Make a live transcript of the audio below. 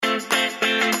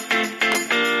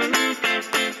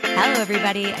Hello,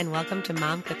 everybody, and welcome to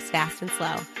Mom Cooks Fast and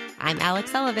Slow. I'm Alex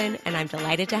Sullivan, and I'm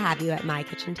delighted to have you at my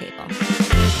kitchen table.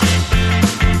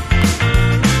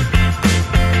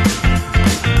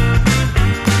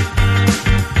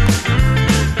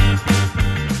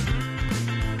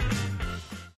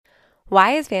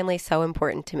 Why is family so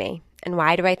important to me? And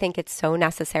why do I think it's so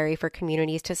necessary for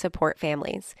communities to support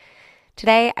families?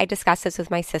 Today, I discuss this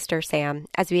with my sister, Sam,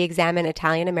 as we examine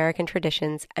Italian-American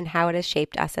traditions and how it has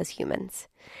shaped us as humans.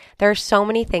 There are so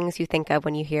many things you think of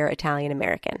when you hear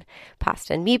Italian-American.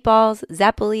 Pasta and meatballs,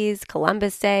 Zeppelis,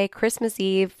 Columbus Day, Christmas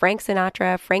Eve, Frank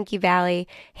Sinatra, Frankie Valli,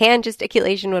 hand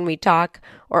gesticulation when we talk,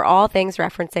 or all things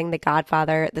referencing The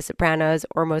Godfather, The Sopranos,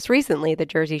 or most recently, The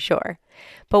Jersey Shore.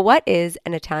 But what is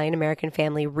an Italian-American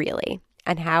family really?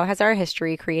 And how has our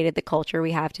history created the culture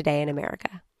we have today in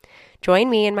America? Join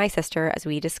me and my sister as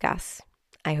we discuss.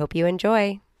 I hope you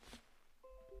enjoy.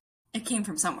 It came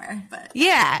from somewhere, but...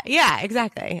 Yeah,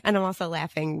 exactly. And I'm also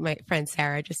laughing. My friend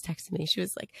Sarah just texted me. She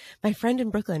was like, my friend in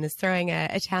Brooklyn is throwing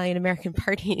an Italian-American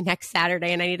party next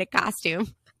Saturday and I need a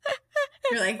costume.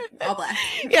 You're like, all black.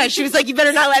 Yeah, she was like, you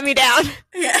better not let me down.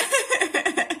 Yeah.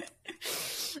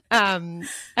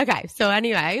 Okay, so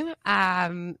anyway,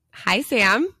 hi,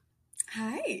 Sam.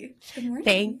 Hi. Good morning.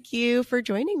 Thank you for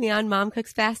joining me on Mom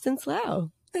Cooks Fast and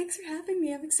Slow. Thanks for having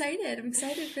me. I'm excited. I'm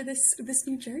excited for this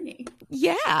new journey.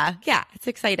 Yeah, it's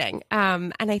exciting.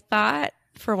 And I thought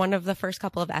for one of the first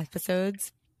couple of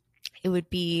episodes, it would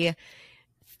be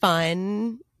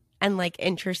fun and like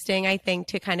interesting, I think,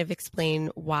 to kind of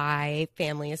explain why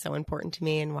family is so important to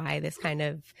me and why this kind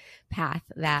of path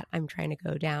that I'm trying to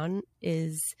go down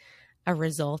is a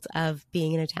result of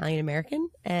being an Italian American.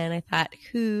 And I thought,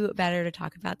 who better to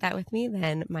talk about that with me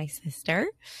than my sister?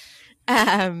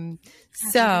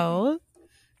 So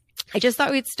I just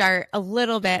thought we'd start a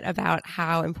little bit about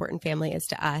how important family is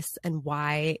to us and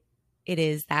why it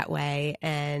is that way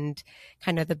and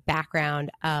kind of the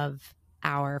background of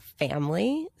our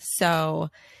family. So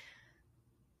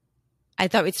I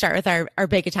thought we'd start with our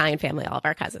big Italian family, all of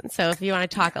our cousins. So if you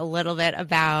want to talk a little bit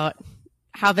about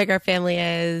how big our family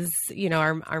is, you know,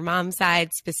 our mom's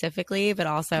side specifically, but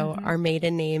also our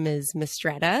maiden name is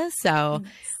Mistretta. So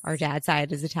our dad's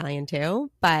side is Italian too,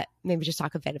 but maybe just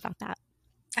talk a bit about that.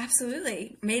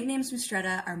 Absolutely. Maiden name's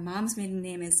Mistretta. Our mom's maiden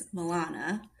name is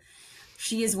Milana.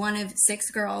 She is one of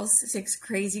 6 girls, 6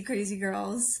 crazy, crazy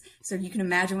girls. So you can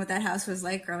imagine what that house was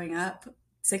like growing up.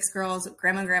 6 girls,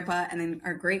 grandma and grandpa, and then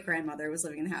our great-grandmother was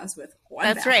living in the house with one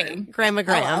That's bathroom. right. Grandma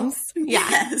Grams. Yeah.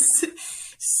 Yes.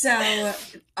 So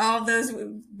all those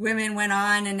women went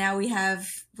on, and now you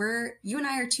and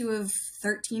I are 2 of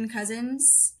 13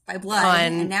 cousins by blood,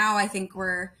 and now I think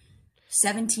we're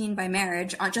 17 by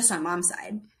marriage, just on mom's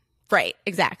side. Right,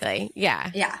 exactly.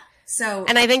 Yeah. Yeah. So,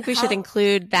 and I think we should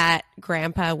include that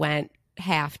grandpa went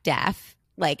half deaf,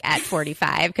 like at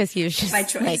 45, because he was just by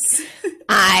choice. Like,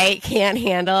 I can't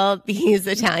handle these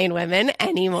Italian women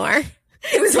anymore.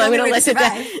 It was so I'm going to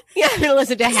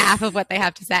listen to half of what they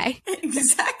have to say.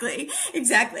 Exactly.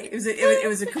 It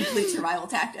was a complete survival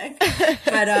tactic.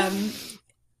 But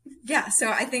yeah. So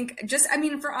I think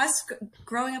for us,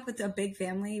 growing up with a big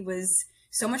family was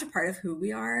so much a part of who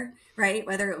we are, right?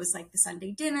 Whether it was like the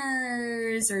Sunday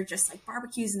dinners or just like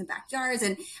barbecues in the backyards.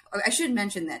 And I should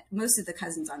mention that most of the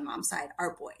cousins on mom's side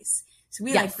are boys. So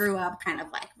we like grew up kind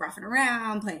of like roughing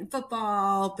around, playing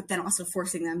football, but then also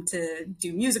forcing them to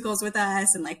do musicals with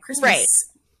us and like Christmas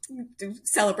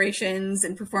celebrations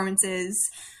and performances.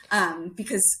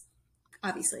 Because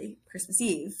obviously Christmas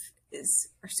Eve is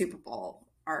our Super Bowl,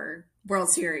 our World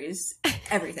Series,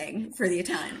 everything for the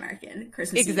Italian American.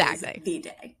 Christmas Eve is the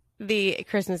day. The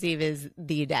Christmas Eve is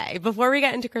the day. Before we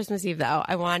get into Christmas Eve though,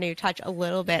 I want to touch a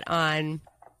little bit on,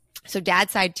 so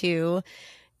dad's side too.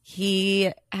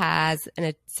 He has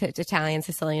an Italian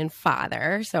Sicilian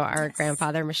father. So our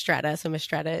grandfather, Mistretta. So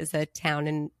Mistretta is a town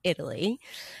in Italy.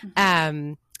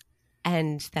 And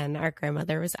then our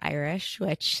grandmother was Irish,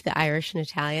 which the Irish and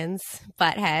Italians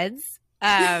butt heads.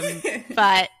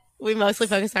 But we mostly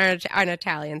focus on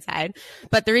Italian side.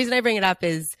 But the reason I bring it up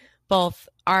is both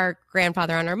our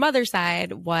grandfather on our mother's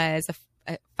side was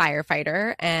a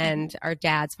firefighter and our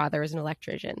dad's father was an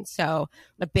electrician. So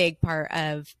a big part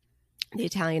of the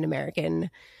Italian American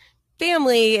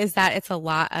family is that it's a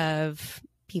lot of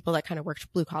people that kind of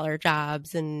worked blue collar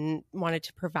jobs and wanted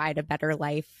to provide a better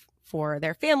life for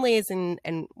their families and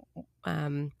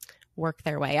work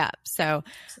their way up. So,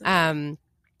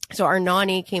 so our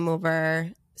nanny came over.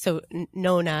 So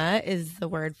nonna is the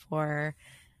word for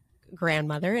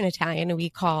grandmother in Italian. And we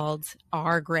called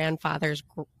our grandfather's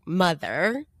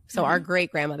mother. So our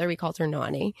great grandmother, we called her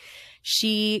nanny.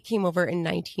 She came over in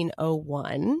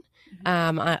 1901.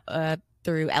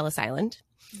 through Ellis Island.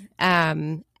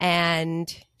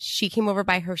 And she came over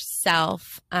by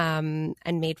herself and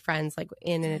made friends like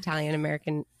in an Italian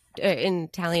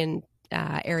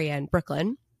area in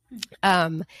Brooklyn.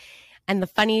 And the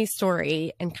funny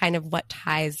story and kind of what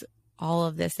ties all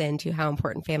of this into how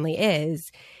important family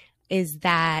is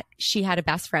that she had a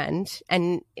best friend.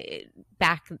 And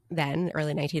back then,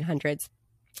 early 1900s,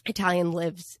 Italians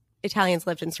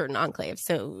lived in certain enclaves.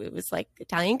 So it was like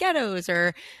Italian ghettos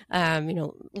or,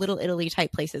 Little Italy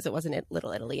type places. It wasn't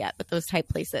Little Italy yet, but those type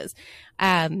places.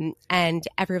 And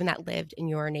everyone that lived in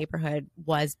your neighborhood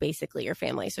was basically your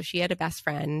family. So she had a best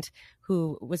friend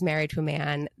who was married to a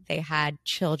man. They had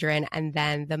children, and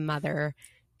then the mother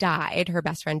died. Her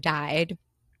best friend died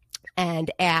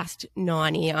and asked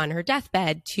Nani on her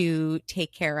deathbed to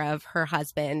take care of her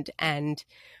husband and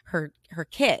her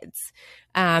kids.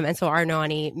 And so our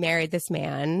Nani married this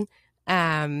man,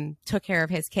 took care of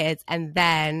his kids, and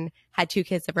then had 2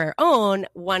 kids of her own,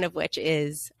 one of which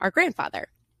is our grandfather.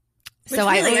 Which so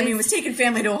really, was taking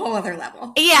family to a whole other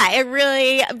level. Yeah, it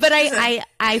really, but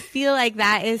I feel like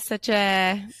that is such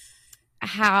that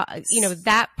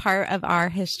part of our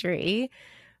history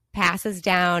passes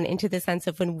down into the sense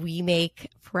of when we make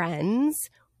friends,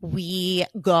 we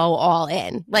go all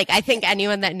in. Like, I think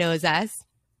anyone that knows us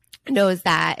knows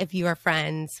that if you are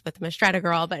friends with a Mistretta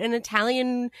girl, but an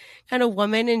Italian kind of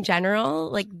woman in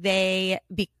general, like they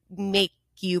make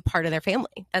you part of their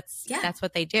family. That's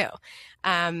what they do.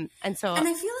 And I feel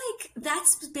like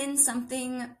that's been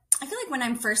something, I feel like when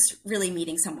I'm first really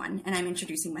meeting someone and I'm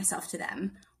introducing myself to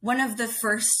them, one of the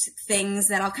first things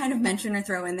that I'll kind of mention or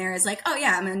throw in there is like, oh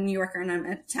yeah, I'm a New Yorker and I'm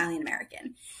Italian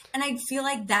American. And I feel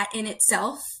like that in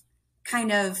itself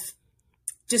kind of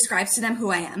describes to them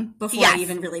who I am before I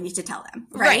even really need to tell them.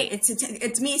 Right.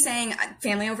 It's me saying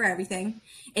family over everything.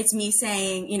 It's me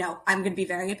saying, I'm going to be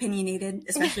very opinionated,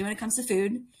 especially when it comes to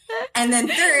food. And then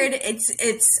third,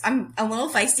 I'm a little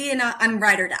feisty and I'm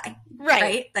ride or die.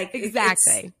 Right. Like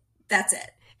exactly. That's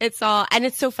it. And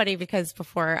it's so funny because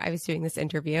before I was doing this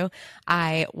interview,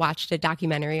 I watched a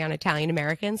documentary on Italian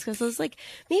Americans because I was like,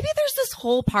 maybe there's this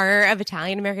whole part of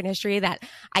Italian American history that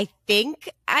I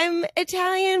think I'm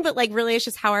Italian, but like really it's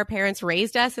just how our parents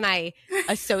raised us. And I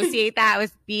associate that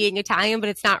with being Italian, but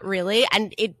it's not really.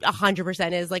 And it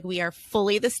 100% is like, we are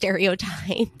fully the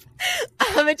stereotype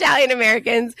of Italian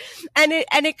Americans. And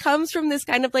it comes from this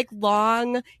kind of like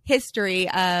long history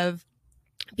of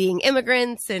being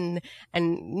immigrants and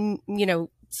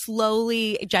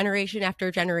slowly generation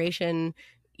after generation,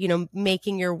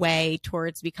 making your way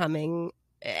towards becoming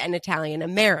an Italian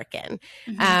American.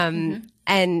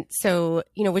 And so,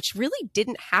 which really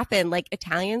didn't happen. Like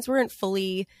Italians weren't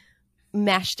fully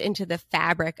meshed into the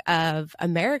fabric of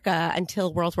America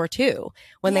until World War II,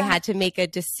 when they had to make a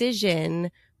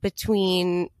decision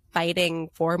between fighting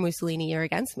for Mussolini or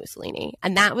against Mussolini.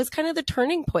 And that was kind of the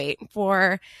turning point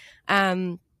for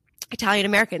Italian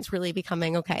Americans really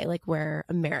becoming, okay, like we're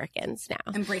Americans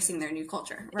now. Embracing their new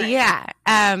culture. Right. Yeah.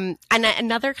 And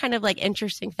another kind of like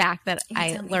interesting fact that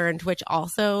I learned, which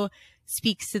also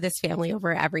speaks to this family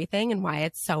over everything and why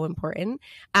it's so important.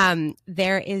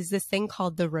 There is this thing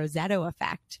called the Rosetto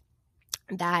effect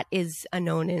that is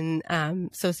known in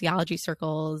sociology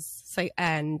circles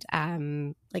and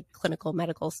like clinical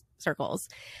medical circles,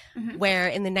 where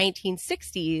in the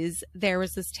 1960s, there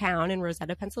was this town in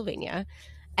Rosetta, Pennsylvania,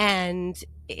 and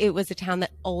it was a town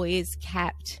that always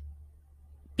kept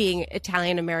being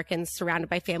Italian Americans surrounded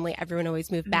by family. Everyone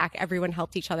always moved back. Everyone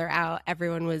helped each other out.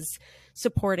 Everyone was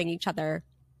supporting each other.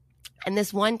 And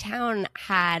this one town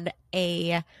had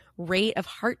a rate of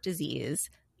heart disease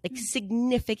like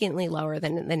significantly lower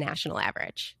than the national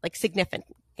average, like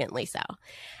significantly so.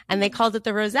 And they called it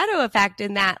the Rosetto effect,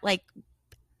 in that like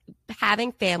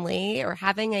having family or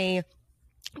having a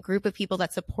group of people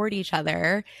that support each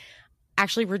other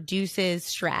actually reduces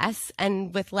stress.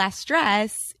 And with less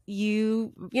stress,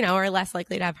 you are less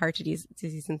likely to have heart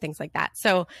disease and things like that.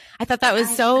 So I thought that was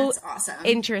so awesome.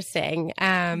 Interesting.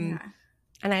 And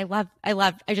I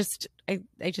just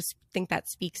think that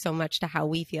speaks so much to how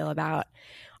we feel about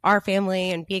our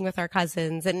family and being with our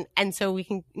cousins. And so we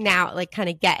can now like kind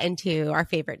of get into our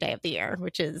favorite day of the year,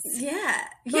 which is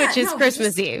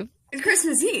Christmas Eve.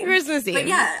 Christmas Eve. But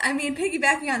yeah, I mean,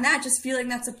 piggybacking on that, just feeling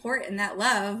that support and that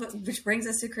love, which brings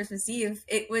us to Christmas Eve.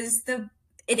 It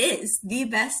is the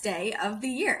best day of the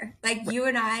year. Like you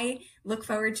and I look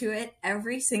forward to it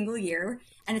every single year.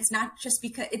 And it's not just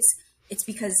because it's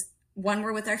because one,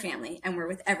 we're with our family and we're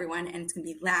with everyone, and it's going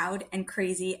to be loud and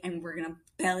crazy, and we're going to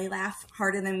belly laugh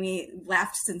harder than we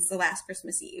laughed since the last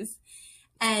Christmas Eve.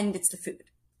 And it's the food.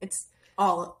 It's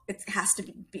it has to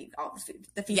be all the food,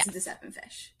 the Feast of the Seven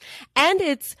Fish. And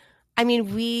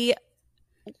we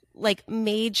like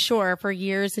made sure for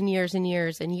years and years and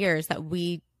years and years that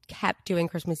we kept doing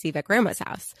Christmas Eve at Grandma's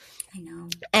house. I know.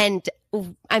 And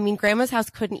Grandma's house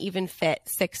couldn't even fit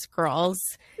 6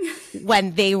 girls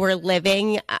when they were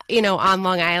living, on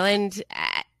Long Island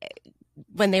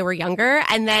when they were younger.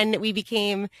 And then we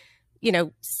became,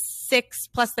 6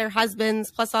 plus their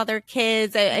husbands plus all their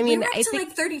kids. I think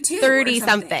like 32, 30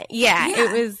 something. Yeah,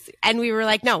 it was. And we were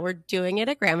like, no, we're doing it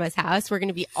at Grandma's house. We're going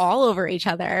to be all over each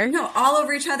other. No, all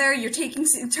over each other. You're taking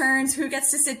turns. Who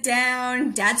gets to sit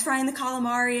down? Dad's frying the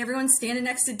calamari. Everyone's standing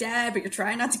next to Dad, but you're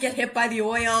trying not to get hit by the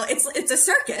oil. It's a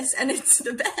circus, and it's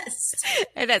the best.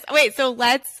 It is. Wait, so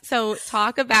let's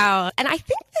talk about, and I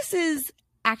think this is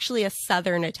actually a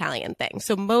Southern Italian thing.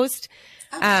 So most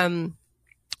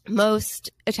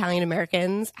Italian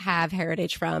Americans have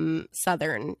heritage from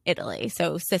Southern Italy.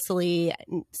 So Sicily,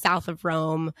 south of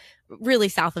Rome, really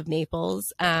south of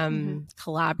Naples,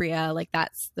 Calabria,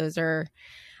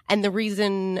 and the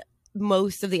reason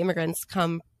most of the immigrants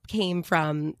came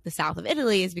from the south of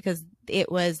Italy is because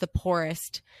it was the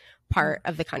poorest part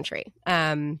of the country.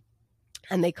 And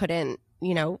they couldn't,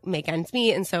 make ends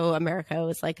meet. And so America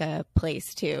was like a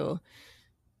place to,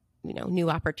 new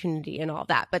opportunity and all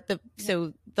that. But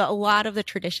a lot of the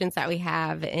traditions that we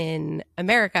have in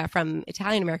America from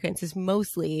Italian Americans is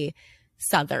mostly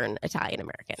Southern Italian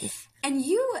Americans. And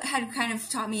you had kind of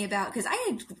taught me about, because I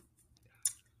had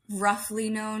roughly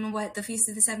known what the Feast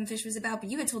of the Seven Fish was about, but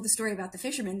you had told the story about the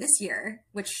fishermen this year,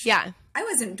 which I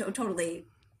wasn't totally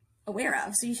aware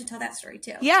of. So you should tell that story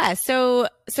too. Yeah. So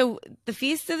the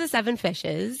Feast of the Seven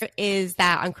Fishes is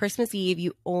that on Christmas Eve,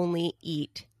 you only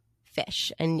eat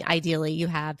fish, and ideally you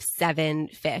have 7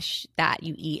 fish that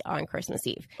you eat on Christmas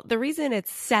Eve. The reason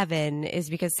it's 7 is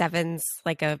because 7's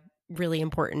like a really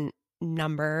important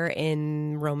number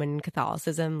in Roman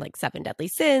Catholicism, like 7 deadly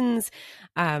sins,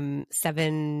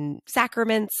 7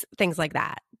 sacraments, things like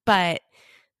that. But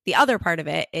the other part of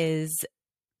it is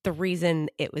the reason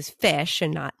it was fish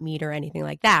and not meat or anything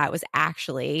like that was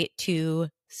actually to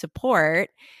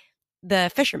support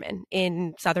the fishermen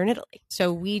in Southern Italy.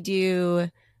 So we do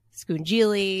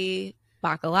scungili,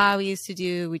 bacalao we used to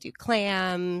do, we do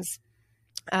clams,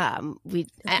 the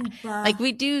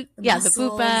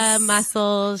pupa,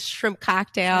 mussels, shrimp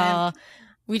cocktail.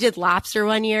 We did lobster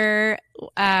one year,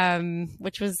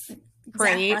 which was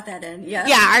great. Zach brought that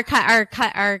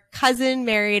in. Our cousin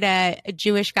married a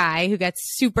Jewish guy who gets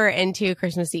super into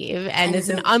Christmas Eve and is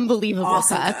an unbelievable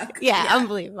awesome cook. Yeah,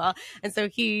 unbelievable. And so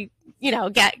he,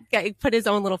 put his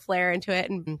own little flair into it.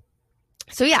 And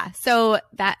so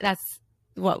that's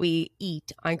what we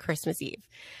eat on Christmas Eve.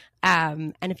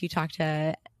 And if you talk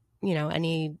to,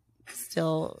 any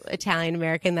still Italian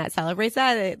American that celebrates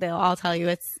that, they'll all tell you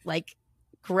it's like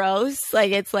gross.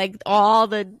 Like it's like all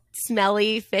the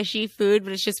smelly, fishy food,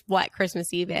 but it's just what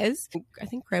Christmas Eve is. I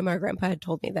think Grandma or Grandpa had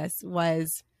told me this,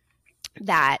 was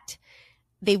that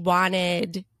they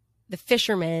wanted the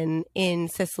fishermen in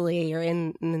Sicily or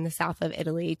in the south of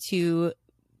Italy to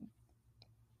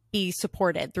be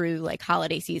supported through like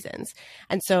holiday seasons.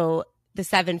 And so the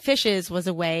 7 fishes was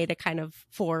a way to kind of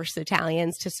force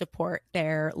Italians to support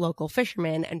their local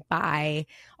fishermen and buy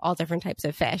all different types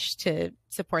of fish to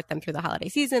support them through the holiday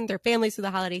season, their families through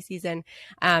the holiday season.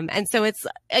 And so it's,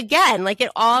 again, like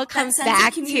it all comes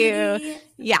back to,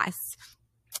 yes,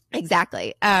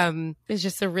 exactly. It's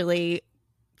just a really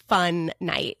fun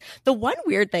night. The one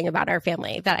weird thing about our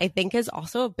family that I think is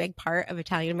also a big part of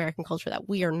Italian American culture that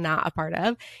we are not a part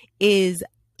of is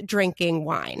drinking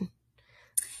wine.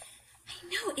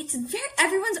 No, it's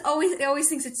everyone's always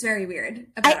thinks it's very weird.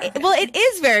 Well, it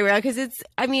is very weird because it's,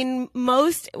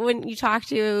 most when you talk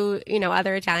to,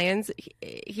 other Italians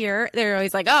here, they're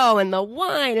always like, oh, and the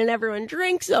wine and everyone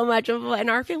drinks so much. And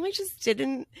our family just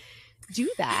didn't do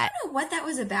that. I don't know what that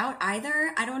was about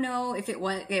either. I don't know if it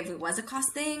was a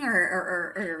cost thing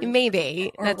or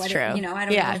maybe that's true. I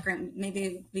don't know.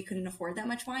 Maybe we couldn't afford that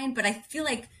much wine, but I feel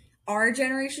like our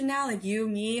generation now, like you,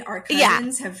 me, our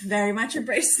cousins have very much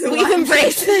embraced the wine. We've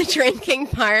embraced the drinking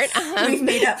part. We've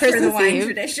made up for the wine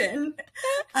tradition,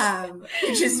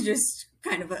 which is just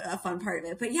kind of a fun part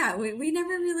of it. But yeah, we never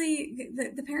really,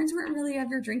 the parents weren't really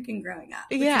ever drinking growing up.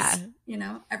 Yeah. Is,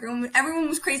 everyone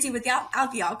was crazy without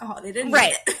the alcohol. They didn't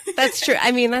right. need it. That's true.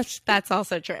 that's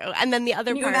also true. And then the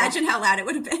other Can you part. imagine how loud it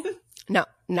would have been?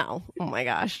 No. Oh my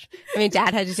gosh.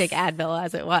 Dad had to take Advil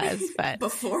as it was, but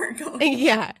before going.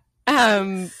 Yeah.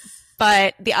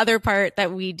 But the other part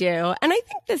that we do, and I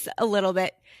think this a little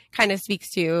bit kind of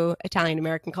speaks to Italian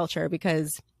American culture,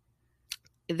 because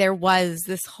there was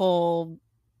this whole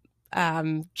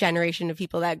generation of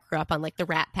people that grew up on like the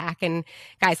Rat Pack and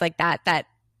guys like that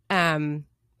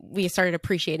we started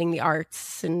appreciating the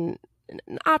arts and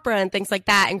opera and things like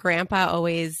that. And Grandpa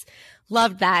always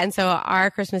loved that. And so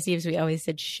our Christmas Eves, we always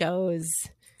did shows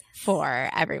for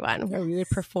everyone where we would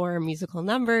perform musical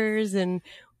numbers, and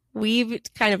we've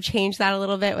kind of changed that a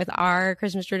little bit with our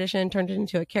Christmas tradition, turned it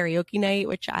into a karaoke night,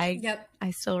 which I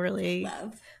still really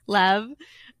love.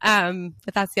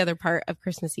 But that's the other part of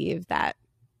Christmas Eve that,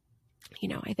 you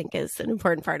know, I think is an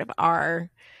important part of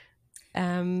our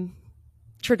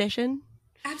tradition.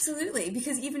 Absolutely.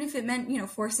 Because even if it meant, you know,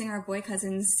 forcing our boy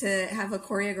cousins to have a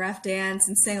choreographed dance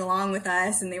and sing along with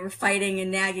us, and they were fighting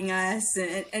and nagging us,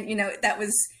 and you know, that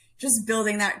was just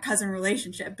building that cousin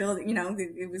relationship, building, you know,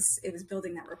 it was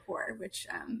building that rapport, which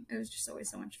it was just always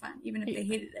so much fun. Even if they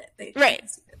hated it, they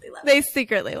secretly loved it. They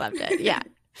secretly loved it. Yeah.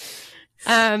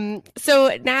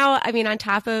 So now, I mean, on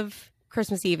top of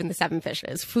Christmas Eve and the Seven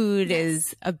Fishes, food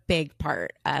is a big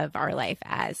part of our life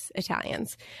as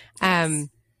Italians.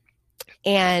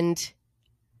 And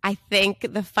I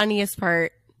think the funniest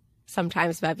part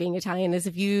sometimes about being Italian is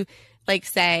if you like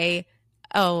say,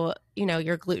 oh, you know,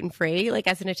 you're gluten-free, like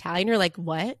as an Italian, you're like,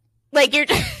 what? Like you're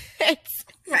it's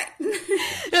right. You're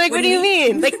like, what do you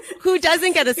mean? Like, who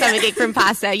doesn't get a stomachache from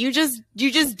pasta? You just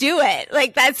do it.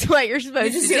 Like that's what you're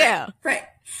supposed to do. Right.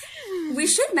 We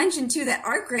should mention too that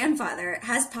our grandfather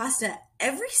has pasta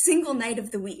every single night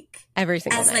of the week. Every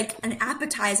single night. As like an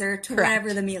appetizer to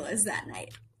whatever the meal is that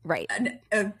night. Right.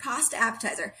 A pasta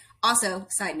appetizer. Also,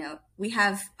 side note, we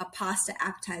have a pasta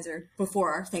appetizer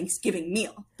before our Thanksgiving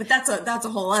meal, but that's a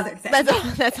whole other thing.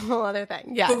 That's a whole other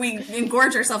thing. Yeah. But we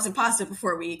engorge ourselves in pasta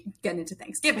before we get into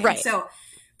Thanksgiving. Right. So,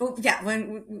 but yeah,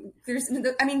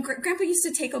 Grandpa used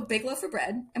to take a big loaf of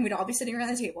bread, and we'd all be sitting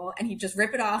around the table, and he'd just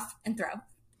rip it off and throw.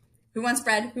 Who wants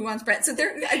bread? Who wants bread? So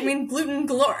gluten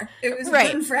galore. It was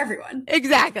gluten for everyone.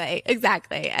 Exactly.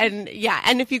 And yeah.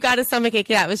 And if you got a stomachache,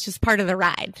 that was just part of the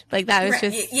ride. Like that was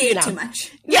just, you ate too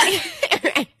much. Yeah.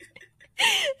 Right.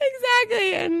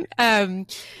 Exactly.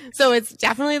 And, so it's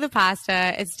definitely the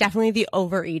pasta. It's definitely the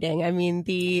overeating. I mean,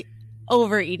 the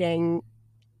overeating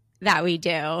that we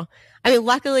do. I mean,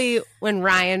 luckily when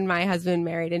Ryan, my husband,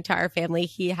 married into our family,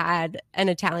 he had an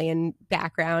Italian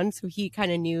background, so he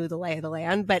kind of knew the lay of the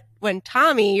land. But when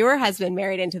Tommy, your husband,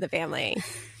 married into the family,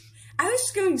 I was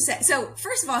just going to say, so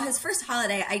first of all, his first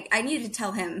holiday, I needed to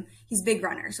tell him he's a big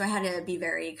runner, so I had to be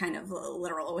very kind of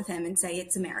literal with him and say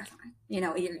it's a marathon. You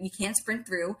know, you can't sprint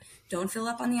through. Don't fill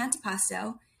up on the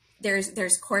antipasto.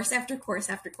 There's course after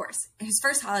course after course. His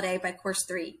first holiday, by course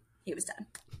 3, he was done.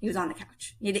 He was on the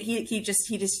couch. He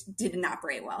just didn't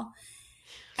operate well.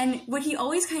 And what he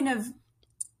always kind of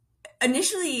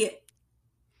initially,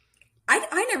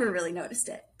 I never really noticed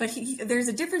it, but there's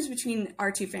a difference between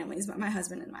our two families, my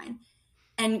husband and mine.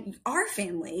 And our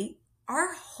family,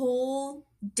 our whole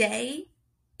day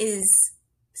is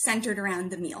centered around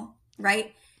the meal,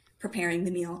 right? Preparing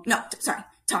the meal. No, sorry.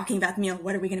 Talking about the meal.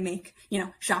 What are we going to make? You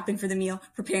know, shopping for the meal,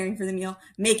 preparing for the meal,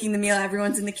 making the meal.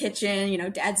 Everyone's in the kitchen. You know,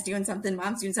 dad's doing something,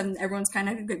 mom's doing something. Everyone's kind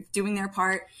of doing their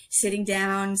part, sitting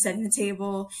down, setting the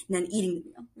table, and then eating the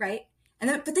meal, right?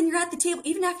 But then you're at the table,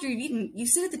 even after you've eaten, you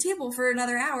sit at the table for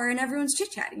another hour and everyone's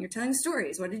chit-chatting. You're telling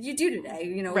stories. What did you do today?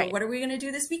 You know, What are we going to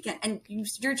do this weekend? And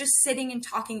you're just sitting and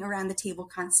talking around the table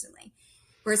constantly.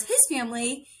 Whereas his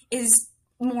family is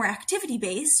more activity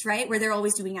based, right? Where they're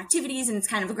always doing activities and it's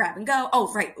kind of a grab and go.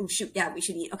 Oh, right. Oh, shoot. Yeah, we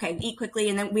should eat. Okay. Eat quickly.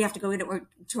 And then we have to go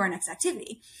to our next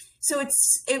activity. So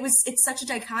it's such a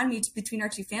dichotomy between our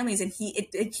two families. And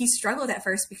he struggled at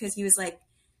first because he was like,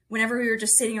 whenever we were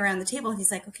just sitting around the table,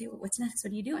 he's like, okay, well, what's next?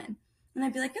 What are you doing? And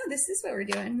I'd be like, no, this is what we're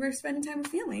doing. We're spending time with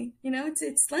family. You know,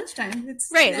 it's lunchtime. It's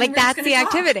right. Like that's the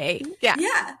activity. Yeah.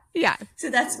 Yeah. Yeah. So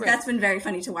that's been very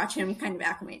funny to watch him kind of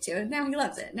acclimate to. And now he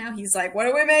loves it. Now he's like, what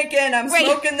are we making? I'm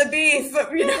smoking the beef.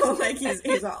 You know, like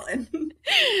he's all in.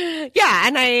 Yeah.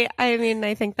 And I mean,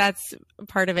 I think that's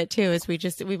part of it too, is we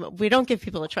don't give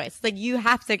people a choice. Like you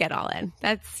have to get all in.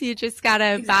 You just got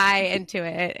to buy into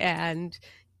it and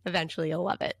eventually you'll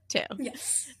love it too.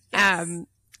 Yes.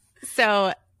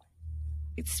 So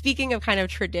speaking of kind of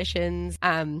traditions,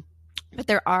 but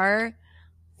it's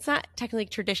not technically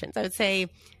traditions. I would say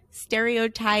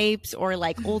stereotypes or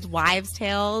like old wives'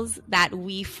 tales that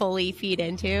we fully feed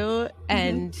into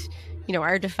and, you know,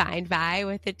 are defined by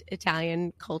with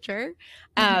Italian culture.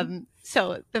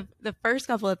 So the first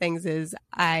couple of things is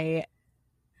I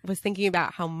was thinking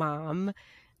about how Mom,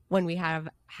 when we have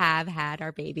had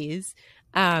our babies,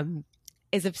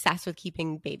 is obsessed with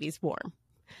keeping babies warm.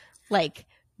 Like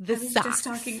the socks. Just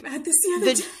talking about this the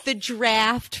other day. The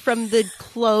draft from the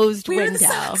closed window. The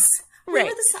socks. Where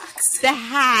are the socks? The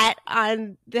hat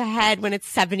on the head when it's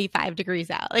 75 degrees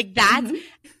out. Like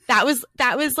that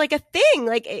was like a thing.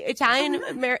 Like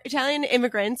Italian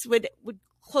immigrants would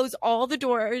close all the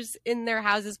doors in their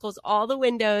houses, close all the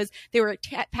windows. They were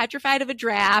petrified of a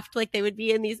draft. Like they would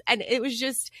be in these, and it was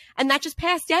just, and that just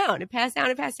passed down. It passed down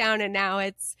and passed down. And now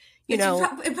it's,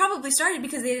 it probably started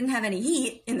because they didn't have any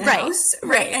heat in the house.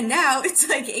 Right. And now it's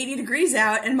like 80 degrees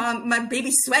out and my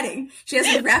baby's sweating. She has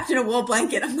me wrapped in a wool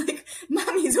blanket. I'm like,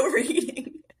 Mommy's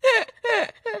overheating.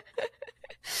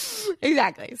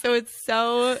 Exactly. So it's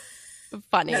so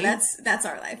funny. No, that's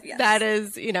our life. Yes. That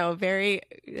is, very,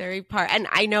 very part. And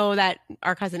I know that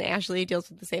our cousin Ashley deals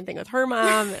with the same thing with her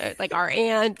mom, like our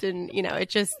aunt, and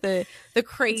it's just the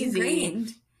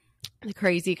crazy, the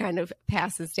crazy kind of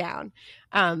passes down.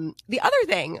 The other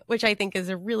thing, which I think is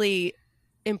a really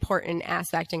important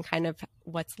aspect and kind of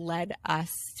what's led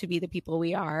us to be the people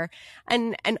we are,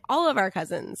 and all of our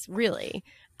cousins really,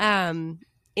 in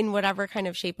whatever kind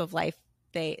of shape of life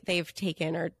they've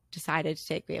taken or decided to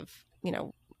take. We have,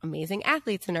 amazing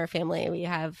athletes in our family. We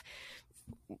have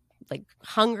like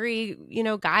hungry,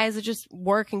 guys that just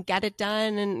work and get it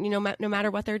done, and no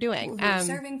matter what they're doing,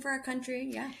 serving for our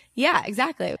country. Yeah,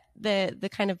 exactly. The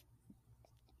kind of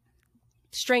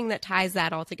string that ties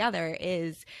that all together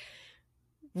is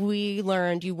we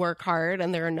learned you work hard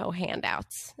and there are no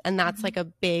handouts, and that's like a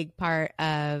big part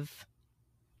of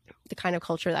the kind of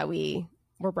culture that we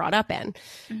were brought up in.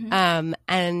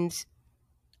 And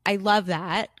I love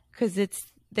that because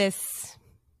it's this,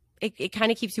 it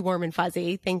kind of keeps you warm and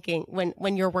fuzzy thinking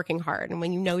when you're working hard and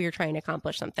when you're trying to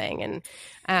accomplish something. And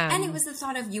it was the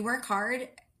thought of you work hard,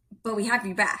 but we have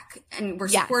you back and we're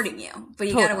supporting you, but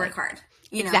you got to work hard.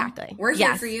 Exactly. We're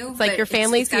here for you. It's like your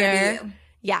family's here.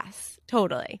 Yes,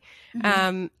 totally.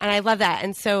 And I love that.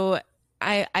 And so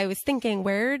I was thinking,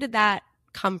 where did that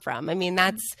come from? I mean,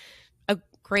 that's a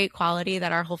great quality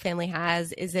that our whole family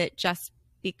has. Is it just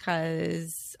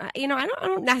because, I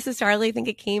don't necessarily think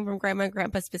it came from grandma and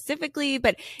grandpa specifically,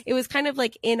 but it was kind of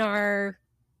like in our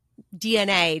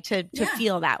DNA to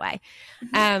feel that way.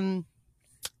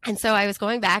 And so I was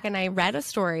going back and I read a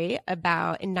story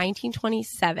about in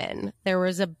 1927, there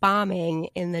was a bombing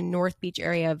in the North Beach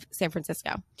area of San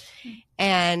Francisco.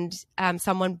 And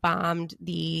someone bombed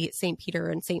the St. Peter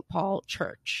and St. Paul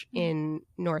Church in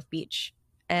North Beach.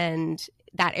 And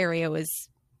that area was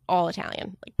all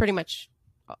Italian, like pretty much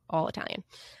all Italian.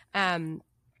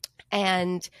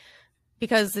 And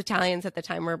because Italians at the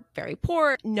time were very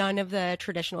poor, none of the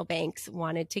traditional banks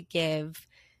wanted to give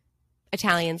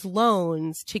Italians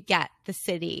loans to get the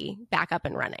city back up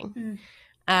and running.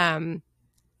 And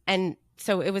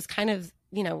so it was kind of,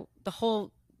 the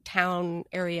whole town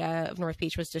area of North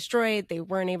Beach was destroyed. They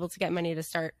weren't able to get money to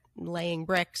start laying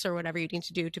bricks or whatever you need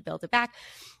to do to build it back.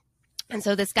 And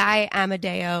so this guy,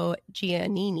 Amedeo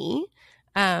Giannini,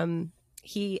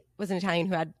 he was an Italian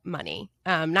who had money,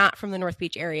 not from the North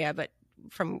Beach area, but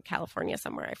from California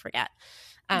somewhere, I forget.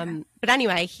 But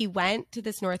anyway, he went to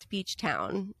this North Beach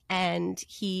town and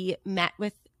he met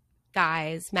with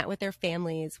guys, met with their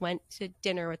families, went to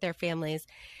dinner with their families,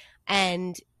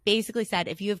 and basically said,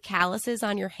 if you have calluses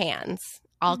on your hands,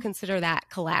 I'll consider that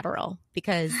collateral,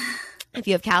 because if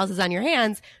you have calluses on your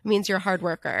hands, it means you're a hard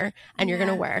worker and you're going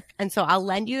to work. And so I'll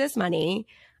lend you this money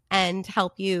and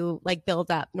help you like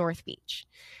build up North Beach.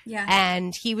 Yeah.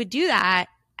 And he would do that.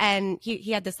 And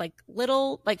he had this like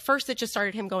little, like first it just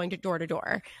started him going to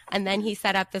door. And then he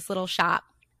set up this little shop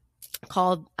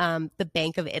called the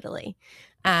Bank of Italy.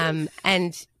 And,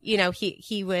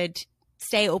 he would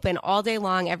stay open all day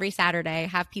long every Saturday,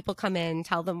 have people come in,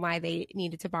 tell them why they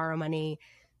needed to borrow money.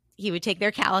 He would take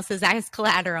their calluses as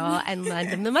collateral and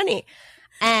lend them the money.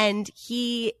 And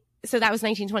so that was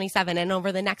 1927. And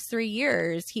over the next 3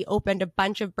 years, he opened a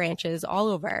bunch of branches all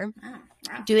over,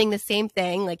 doing the same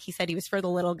thing. Like he said, he was for the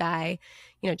little guy,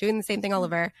 doing the same thing all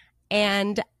over.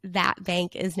 And that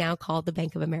bank is now called the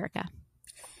Bank of America.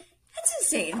 That's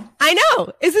insane. I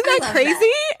know. Isn't that crazy?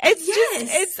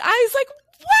 That. I was like,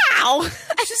 wow.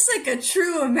 It's just like a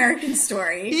true American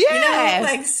story. Yeah.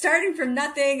 Like starting from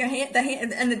nothing,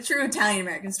 and the true Italian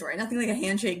American story. Nothing like a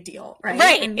handshake deal, right?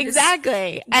 Right, and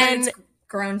exactly. And it's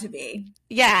grown to be.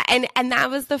 Yeah, and that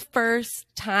was the first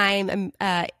time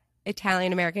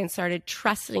Italian Americans started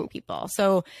trusting people.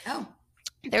 So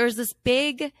there was this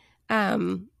big,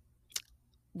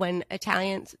 when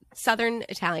Southern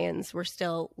Italians were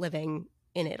still living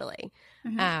in Italy.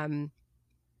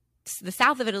 The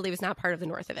south of Italy was not part of the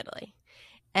north of Italy.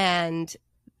 And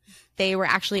they were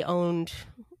actually owned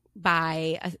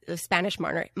by a Spanish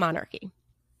monarchy.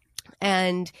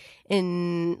 And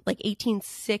in like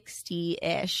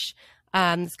 1860-ish,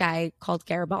 this guy called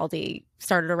Garibaldi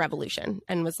started a revolution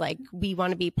and was like, we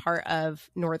want to be part of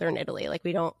northern Italy. Like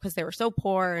we don't, because they were so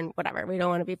poor and whatever, we don't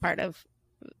want to be part of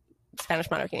Spanish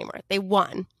monarchy anymore. They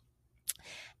won.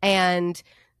 And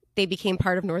they became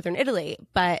part of northern Italy.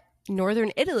 But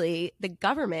northern Italy, the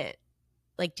government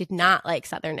like did not like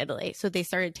southern Italy. So they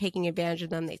started taking advantage of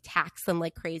them. They taxed them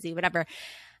like crazy, whatever.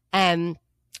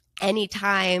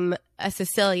 Anytime a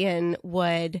Sicilian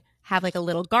would have like a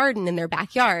little garden in their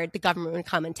backyard, the government would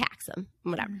come and tax them,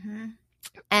 whatever. Mm-hmm.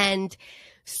 And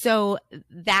so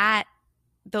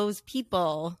those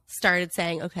people started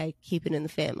saying, okay, keep it in the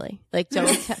family. Like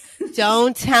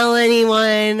don't tell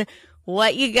anyone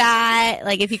what you got.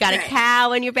 Like if you got a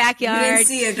cow in your backyard, you didn't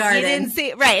see a garden. You didn't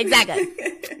see, right, exactly.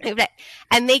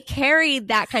 And they carried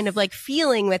that kind of like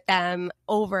feeling with them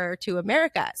over to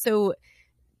America. So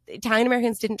Italian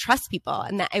Americans didn't trust people,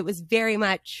 and that it was very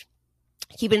much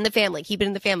keep it in the family, keep it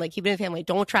in the family, keep it in the family.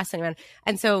 Don't trust anyone.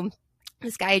 And so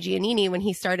this guy Giannini, when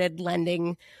he started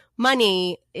lending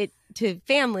money to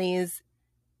families,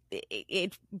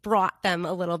 it brought them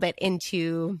a little bit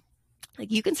into like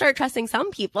you can start trusting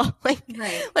some people,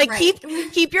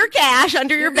 keep your cash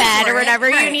under your bed or whatever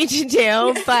you need to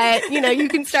do, but you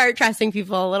can start trusting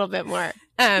people a little bit more.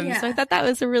 So I thought that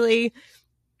was a really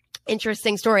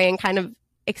interesting story and kind of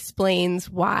explains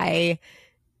why,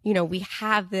 we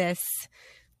have this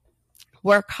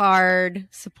work hard,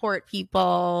 support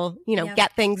people,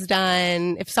 get things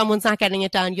done. If someone's not getting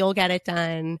it done, you'll get it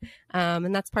done.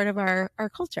 And that's part of our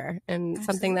culture and Absolutely.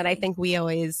 Something that I think we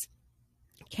always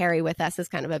carry with us as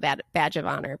kind of a badge of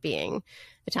honor being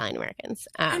Italian Americans.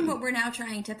 And what we're now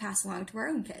trying to pass along to our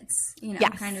own kids,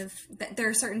 kind of, there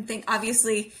are certain things,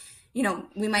 obviously,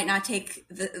 we might not take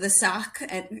the sock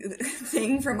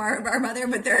thing from our mother,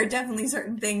 but there are definitely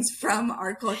certain things from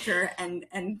our culture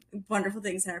and wonderful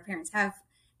things that our parents have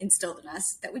instilled in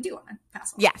us that we do want to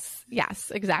pass on. Yes,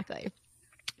 exactly.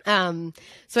 So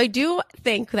I do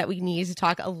think that we need to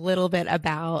talk a little bit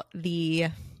about the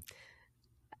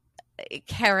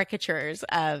caricatures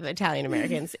of Italian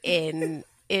Americans in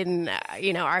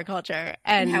our culture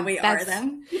and how we are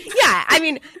them. Yeah, I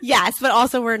mean, yes, but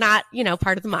also we're not,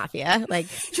 part of the mafia. Like,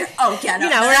 sure. Oh yeah, no,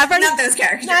 we're not part not those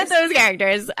characters. Not those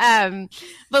characters.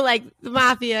 But like the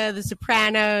mafia, the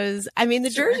Sopranos. I mean, the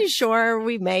Jersey Shore,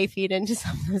 we may feed into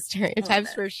some of those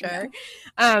stereotypes for sure.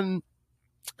 Yeah.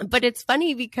 But it's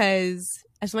funny because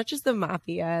as much as the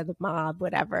mafia, the mob,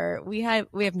 whatever, we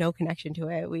have no connection to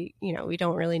it. We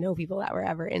don't really know people that were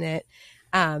ever in it.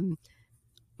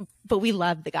 But we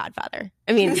love The Godfather.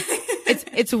 I mean,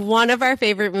 it's one of our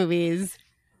favorite movies.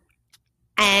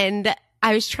 And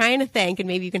I was trying to think, and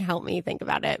maybe you can help me think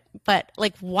about it, but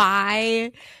like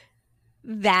why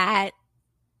that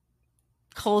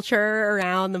culture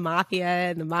around the mafia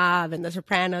and the mob and the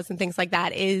Sopranos and things like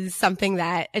that is something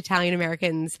that Italian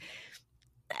Americans,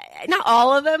 not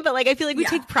all of them, but like I feel like we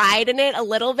take pride in it a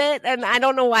little bit. And I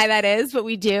don't know why that is, but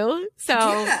we do. So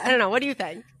I don't know. What do you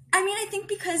think? I mean, I think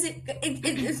because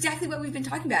it's exactly what we've been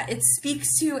talking about. It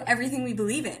speaks to everything we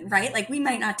believe in, right? Like we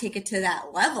might not take it to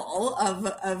that level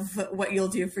of what you'll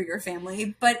do for your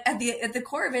family, but at the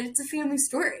core of it, it's a family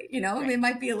story. Right. It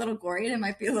might be a little gory and it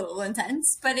might be a little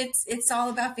intense, but it's all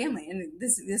about family. And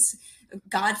this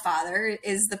Godfather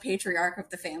is the patriarch of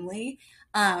the family,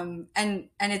 and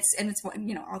it's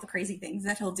all the crazy things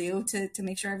that he'll do to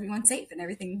make sure everyone's safe and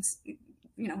everything's.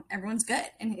 Everyone's good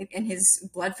in his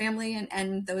blood family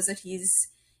and those that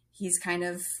he's kind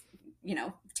of,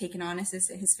 taken on as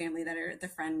his family that are the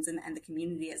friends and the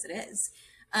community as it is.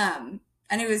 And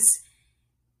it was,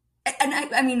 and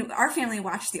I mean, our family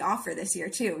watched The Offer this year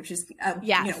too, which is,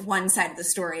 one side of the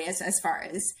story as far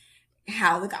as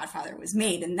how The Godfather was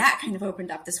made. And that kind of opened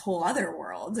up this whole other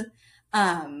world,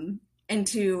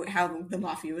 into how the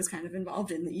mafia was kind of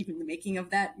involved in even the making of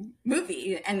that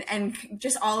movie and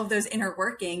just all of those inner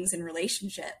workings and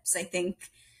relationships. I think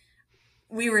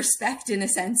we respect in a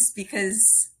sense because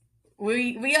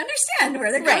we understand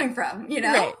where they're coming from,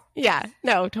 Right. Yeah,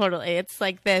 no, totally. It's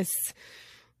like this,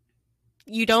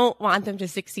 you don't want them to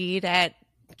succeed at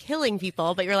killing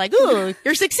people, but you're like, ooh,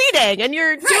 you're succeeding and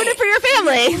you're doing it for your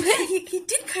family. He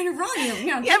did kind of wrong you,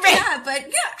 but I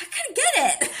kind of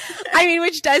get it. I mean,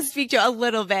 which does speak to a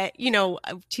little bit,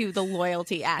 to the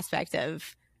loyalty aspect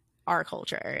of our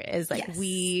culture is like,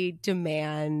 we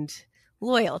demand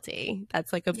loyalty.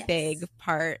 That's like a big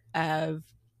part of,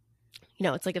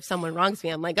 it's like if someone wrongs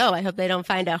me, I'm like, oh, I hope they don't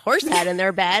find a horse head in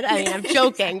their bed. I mean, I'm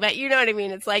joking, but you know what I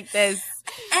mean? It's like this.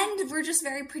 And we're just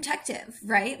very protective,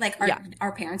 right? Like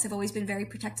our parents have always been very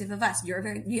protective of us. You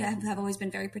have always been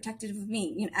very protective of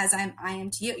me, as I am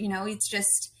to you. It's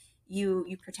just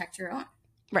you protect your own.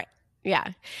 Right.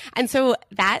 Yeah. And so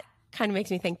that kind of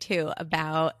makes me think too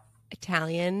about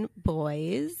Italian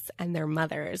boys and their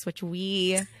mothers, which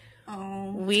we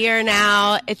are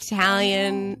now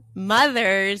Italian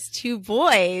mothers to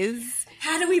boys.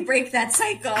 How do we break that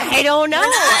cycle? I don't know.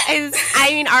 I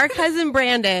mean, our cousin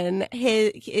Brandon,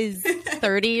 is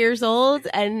 30 years old,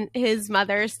 and his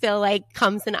mother still like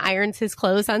comes and irons his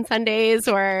clothes on Sundays.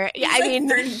 Or He's I mean,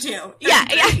 32. Yeah.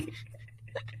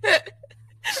 I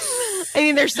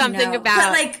mean, there's something about,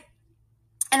 but like,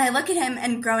 and I look at him,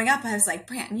 and growing up, I was like,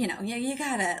 Brandon, you know, you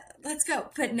gotta, let's go.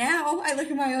 But now I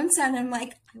look at my own son, and I'm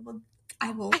like,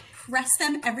 I will press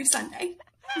them every Sunday.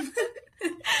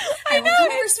 I will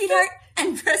come over, sweetheart,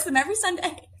 and press them every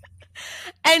Sunday.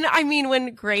 And I mean,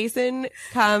 when Grayson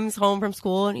comes home from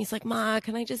school and he's like, Ma,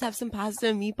 can I just have some pasta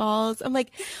and meatballs? I'm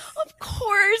like, of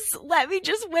course. Let me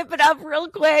just whip it up real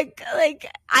quick.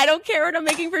 Like, I don't care what I'm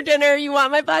making for dinner. You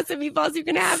want my pasta and meatballs? You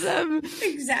can have them.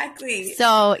 Exactly.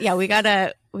 So yeah, we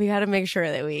gotta make sure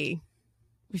that we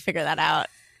figure that out.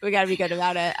 We got to be good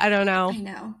about it. I don't know. I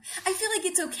know. I feel like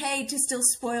it's okay to still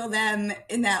spoil them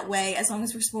in that way as long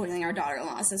as we're spoiling our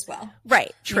daughter-in-laws as well.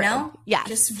 Right. True. You know? Yeah.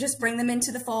 Just bring them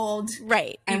into the fold.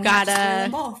 Right. And you gotta.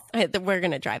 spoil them both. We're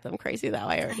gonna drive them crazy, though.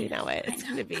 I already know it. It's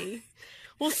gonna be.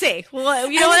 We'll see. Well,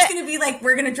 you know what? It's gonna be like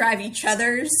we're gonna drive each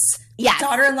other's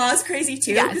daughter-in-laws crazy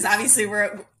too, because obviously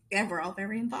we're all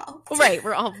very involved. Right.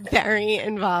 We're all very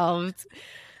involved.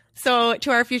 So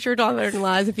to our future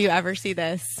daughter-in-laws, if you ever see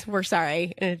this, we're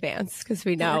sorry in advance because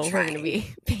we know we're going to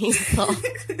be painful.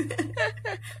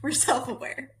 We're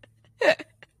self-aware.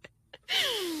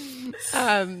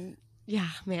 Yeah,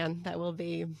 man, that will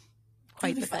be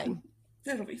quite the thing.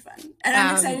 That'll be fun. And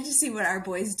I'm excited to see what our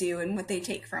boys do and what they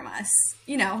take from us.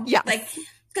 You know, like,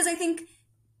 because I think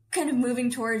kind of moving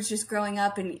towards just growing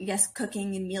up and yes,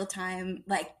 cooking and mealtime,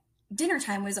 like dinner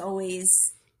time was always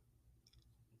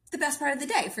the best part of the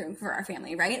day for our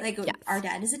family, right? Like our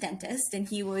dad is a dentist and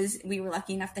we were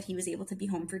lucky enough that he was able to be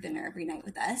home for dinner every night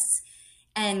with us.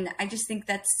 And I just think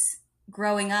that's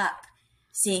growing up,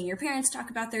 seeing your parents talk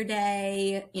about their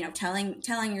day, you know, telling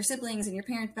your siblings and your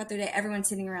parents about their day, everyone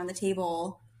sitting around the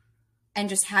table and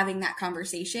just having that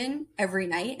conversation every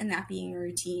night and that being a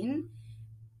routine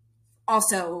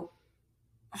also,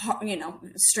 you know,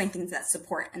 strengthens that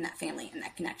support and that family and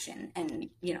that connection. And,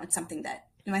 you know, it's something that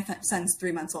my son's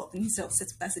 3 months old and he still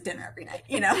sits with us at dinner every night,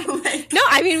 you know? Like, no,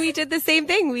 I mean, we did the same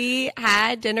thing. We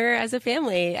had dinner as a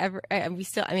family. We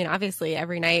still, I mean, obviously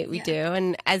every night we do.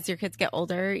 And as your kids get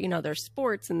older, you know, there's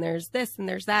sports and there's this and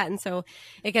there's that. And so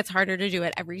it gets harder to do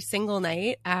it every single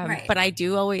night. But I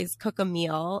do always cook a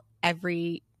meal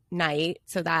every night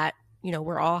so that, you know,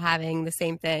 we're all having the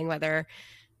same thing, whether,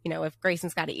 you know, if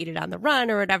Grayson's got to eat it on the run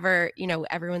or whatever, you know,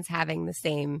 everyone's having the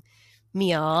same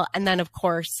meal. And then of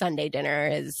course Sunday dinner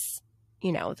is,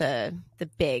 you know, the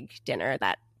big dinner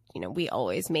that, you know, we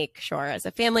always make sure as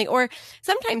a family. Or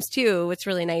sometimes too, what's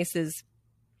really nice is,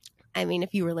 I mean,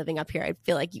 if you were living up here, I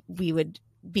feel like we would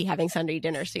be having Sunday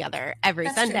dinners together every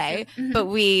Sunday. Mm-hmm. But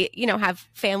we, you know, have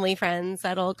family friends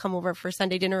that'll come over for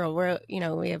Sunday dinner, or we're, you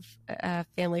know, we have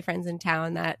family friends in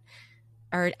town that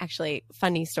are actually,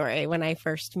 funny story. When I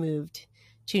first moved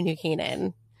to New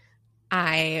Canaan,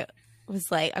 I was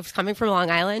coming from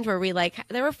Long Island where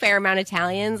there were a fair amount of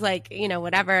Italians, like, you know,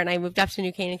 whatever. And I moved up to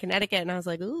New Canaan, Connecticut, and I was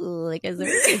like, ooh, like, is there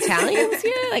Italians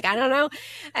here? Like, I don't know.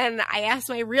 And I asked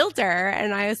my realtor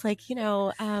and I was like, you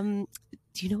know,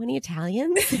 do you know any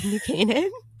Italians in New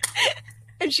Canaan?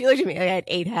 And she looked at me, I had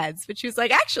 8 heads, but she was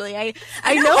like, actually, I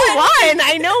know one.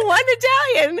 I know one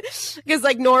Italian. Because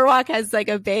like Norwalk has like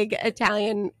a big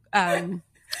Italian,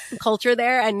 culture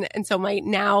there. And so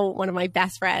one of my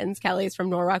best friends, Kelly, is from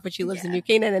Norwalk, but she lives in New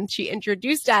Canaan, and she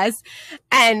introduced us,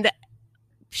 and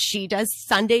she does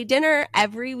Sunday dinner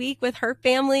every week with her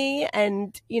family.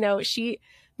 And, you know, she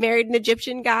married an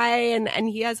Egyptian guy and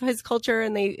he has his culture,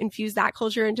 and they infuse that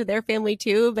culture into their family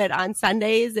too. But on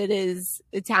Sundays, it is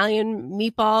Italian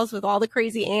meatballs with all the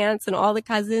crazy aunts and all the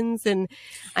cousins. And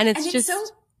it's just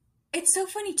it's so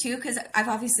funny too, because I've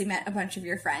obviously met a bunch of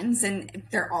your friends and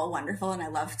they're all wonderful and I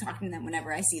love talking to them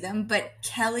whenever I see them. But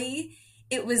Kelly,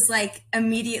 it was like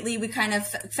immediately we kind of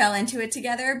fell into it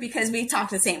together because we talk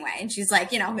the same way. And she's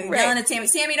like, you know, yelling at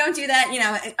Sammy, don't do that. You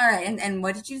know, all right. And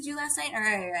what did you do last night? All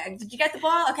right. Did you get the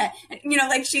ball? Okay. And, you know,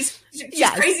 like she's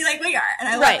crazy like we are. And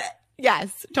I love it.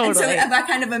 Yes, totally. And so I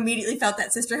kind of immediately felt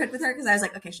that sisterhood with her because I was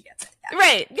like, okay, she gets it. Yeah.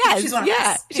 Right. Yes. She's one of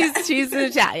us. She's an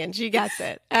Italian. She gets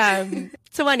it.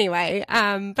 So anyway,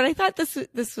 but I thought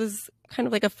this was kind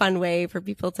of like a fun way for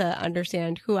people to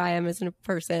understand who I am as a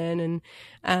person,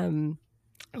 and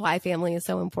why family is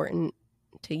so important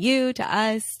to you, to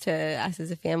us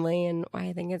as a family, and why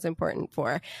I think it's important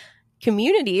for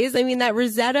communities. I mean, that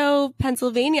Rosetto,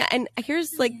 Pennsylvania. And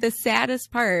here's like the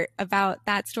saddest part about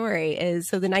that story is,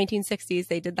 so the 1960s,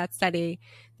 they did that study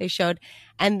they showed.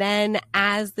 And then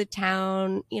as the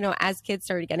town, you know, as kids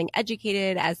started getting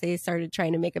educated, as they started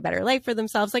trying to make a better life for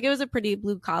themselves, like it was a pretty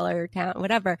blue collar town,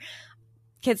 whatever.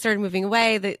 Kids started moving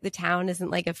away. The town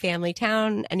isn't like a family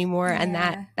town anymore. Yeah. And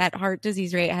that heart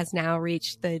disease rate has now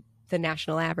reached the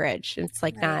national average. It's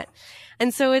like not.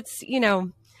 And so it's, you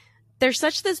know, there's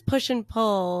such this push and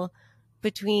pull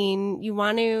between you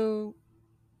want to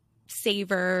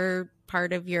savor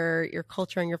part of your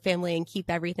culture and your family and keep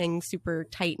everything super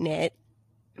tight knit.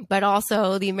 But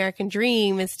also the American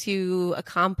dream is to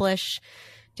accomplish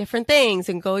different things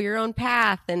and go your own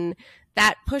path. And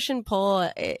that push and pull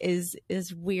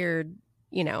is weird,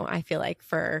 you know, I feel like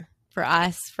for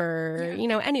us, you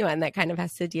know, anyone that kind of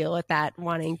has to deal with that,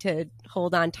 wanting to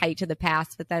hold on tight to the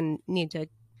past, but then need to,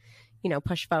 you know,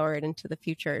 push forward into the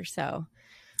future. So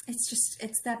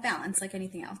it's that balance like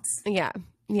anything else. Yeah.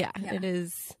 It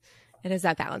is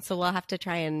that balance. So we'll have to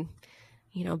try and,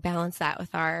 you know, balance that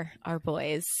with our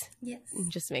boys. Yes. And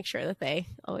just make sure that they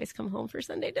always come home for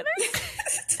Sunday dinner.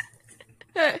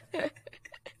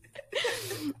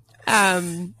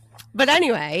 But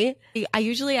anyway, I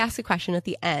usually ask a question at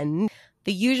the end.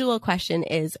 The usual question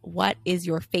is, what is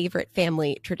your favorite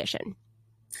family tradition?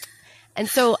 And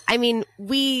so, I mean,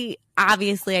 we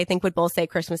obviously, I think, would both say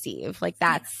Christmas Eve. Like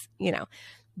that's, you know,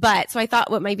 but so I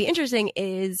thought what might be interesting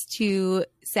is to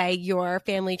say your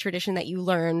family tradition that you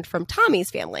learned from Tommy's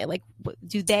family. Like,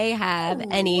 do they have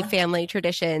any family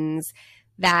traditions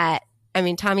that, I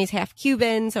mean, Tommy's half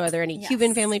Cuban, so are there any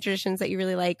Cuban family traditions that you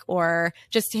really like, or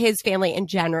just his family in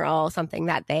general, something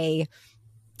that they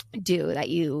do that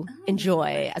you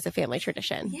enjoy as a family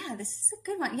tradition? Yeah, this is a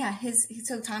good one. Yeah,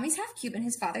 so Tommy's half Cuban.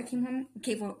 His father came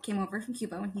over from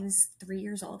Cuba when he was 3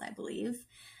 years old, I believe.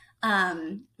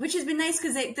 Which has been nice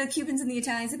because the Cubans and the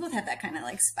Italians, they both have that kind of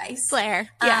like spice flair.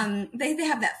 Yeah. They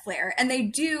have that flair, and they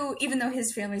do, even though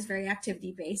his family is very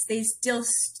activity based, they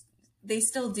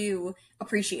still do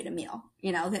appreciate a meal.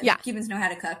 You know, Cubans know how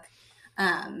to cook.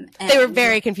 And they were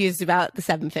very confused about the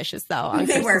 7 fishes, though. On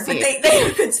they Christmas were, Eve. but they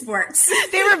were good sports.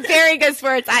 They were very good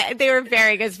sports. They were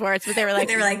very good sports, but they were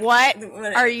like, "What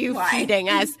are you feeding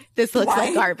us? This looks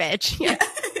like garbage." Yeah.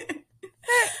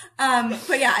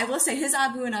 But yeah, I will say his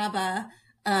Abu and Abba,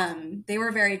 they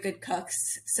were very good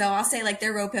cooks. So I'll say like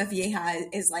their ropa vieja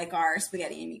is like our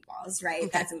spaghetti and meatballs, right? Okay.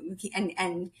 That's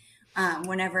and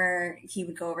whenever he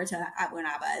would go over to Abu and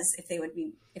Abba's, if they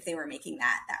were making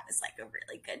that was like a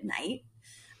really good night.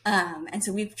 And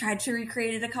so we've tried to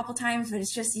recreate it a couple times, but you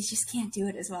just can't do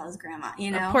it as well as grandma,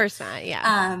 you know? Of course not.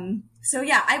 Yeah. So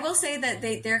yeah, I will say that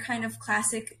they're kind of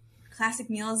classic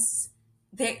meals.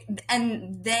 They,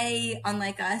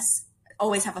 unlike us,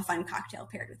 always have a fun cocktail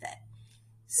paired with it.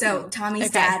 So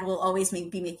Tommy's dad will always be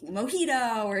making a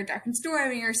mojito or a dark and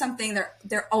stormy or something.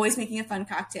 They're always making a fun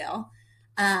cocktail.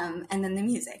 And then the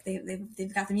music,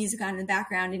 they've got the music on in the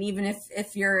background. And even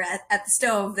if you're at the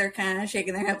stove, they're kind of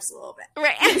shaking their hips a little bit.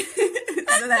 Right.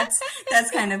 So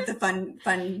that's kind of the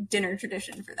fun dinner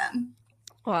tradition for them.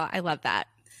 Well, I love that.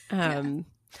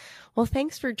 Well,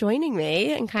 thanks for joining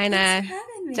me and kind of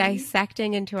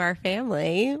dissecting into our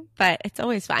family. But it's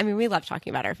always fun. I mean, we love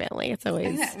talking about our family. It's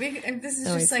always this is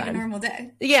just like fun. A normal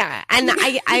day. Yeah, and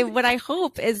I what I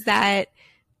hope is that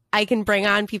I can bring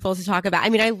on people to talk about. I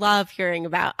mean, I love hearing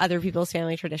about other people's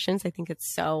family traditions. I think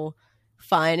it's so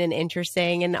fun and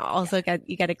interesting, and also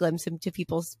you get a glimpse into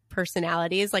people's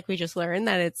personalities. Like we just learned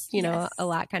that it's know a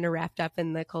lot kind of wrapped up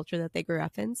in the culture that they grew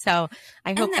up in. So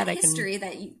I hope that I can history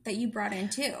that you brought in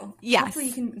too. Yes, hopefully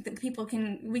you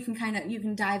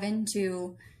can dive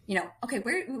into. Okay,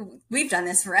 we've done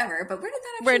this forever, but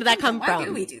where did that come from? Why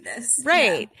do we do this?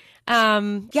 Right.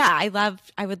 Yeah.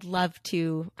 I would love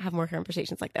to have more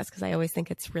conversations like this because I always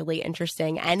think it's really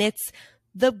interesting. And it's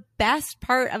the best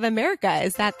part of America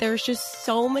is that there's just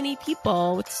so many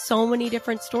people with so many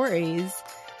different stories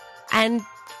and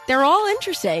they're all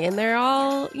interesting and they're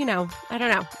all, I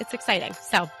don't know. It's exciting.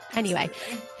 So anyway,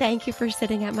 Thank you for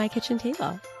sitting at my kitchen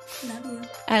table. Love you.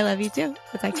 I love you too.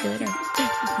 I'll talk to you later.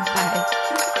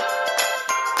 Bye.